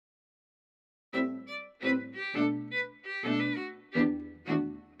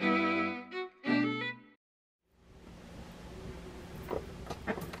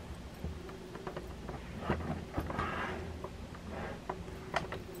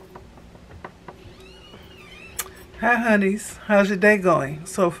Hi honeys, how's your day going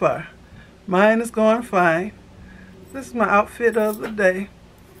so far? Mine is going fine. This is my outfit of the day.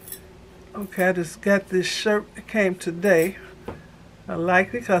 Okay, I just got this shirt that came today. I like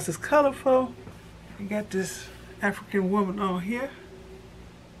it because it's colorful. You got this African woman on here.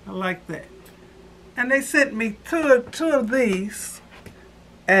 I like that. And they sent me two of these,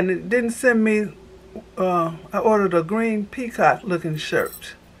 and it didn't send me, I ordered a green peacock looking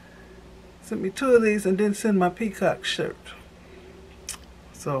shirt. Sent me two of these and didn't send my peacock shirt.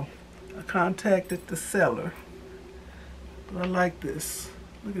 So I contacted the seller. But I like this.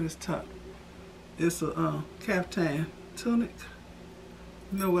 Look at this top. It's a caftan tunic.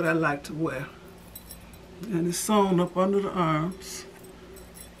 You know what I like to wear. And it's sewn up under the arms.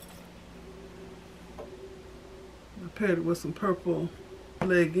 I paired it with some purple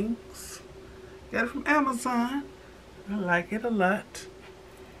leggings. Got it from Amazon. I like it a lot.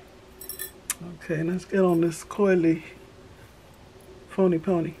 Okay, let's get on this coily phony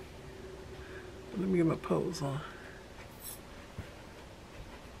pony. Let me get my pose on.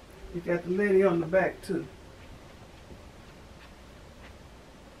 You got the lady on the back too.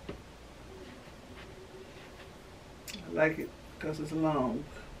 I like it because it's long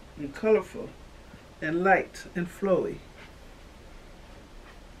and colorful and light and flowy.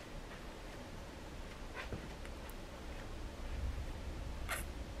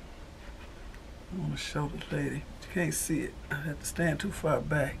 I want to show the lady. You can't see it. I have to stand too far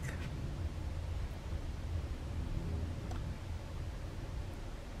back.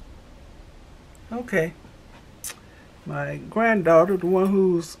 Okay. My granddaughter, the one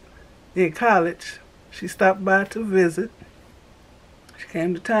who's in college, she stopped by to visit. She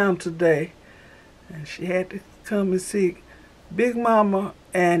came to town today, and she had to come and see Big Mama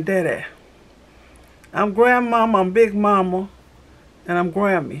and Daddy. I'm Grandmama, I'm Big Mama, and I'm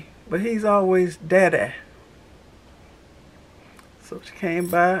Grammy. But he's always Daddy. So she came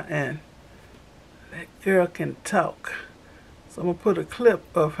by, and that girl can talk. So I'm going to put a clip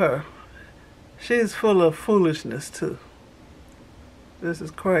of her. She's full of foolishness too. This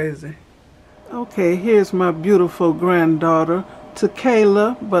is crazy. Okay, here's my beautiful granddaughter,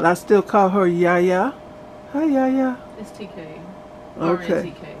 Tequila, but I still call her YaYa. Hi YaYa. It's TK.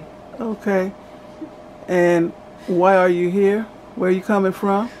 Okay. Okay. And why are you here? Where are you coming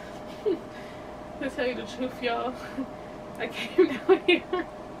from? To tell you the truth, y'all, I came down here to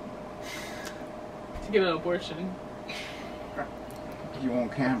get an abortion. You on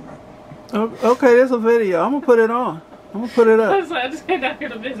camera? Okay, there's a video. I'm gonna put it on. I'm gonna put it up. So I just came down here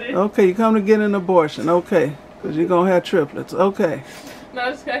to visit. Okay, you come to get an abortion. Okay, because you're gonna have triplets. Okay. No,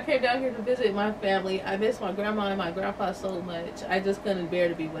 I came down here to visit my family. I miss my grandma and my grandpa so much. I just couldn't bear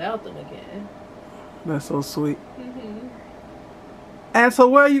to be without them again. That's so sweet. And so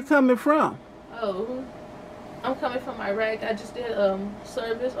where are you coming from? Oh, I'm coming from Iraq. I just did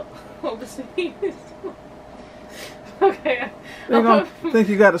service overseas. Okay. They're gonna think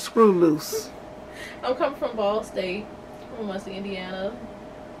you got a screw loose. I'm coming from Ball State, from Muncie, Indiana.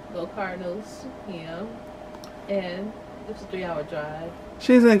 Go Cardinals, yeah. And it's a 3-hour drive.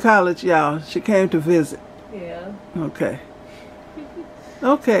 She's in college, y'all. She came to visit. Yeah. Okay.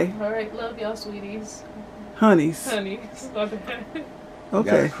 Okay. All right, love y'all, sweeties. Honeys. Honeys. Okay. You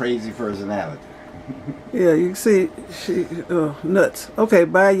got a crazy personality. Yeah, you can see she nuts. Okay,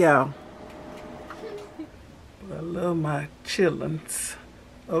 bye y'all. I love my chillins.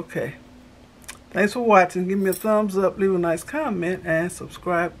 Okay. Thanks for watching. Give me a thumbs up, leave a nice comment, and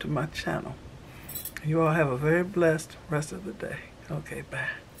subscribe to my channel. You all have a very blessed rest of the day. Okay, bye.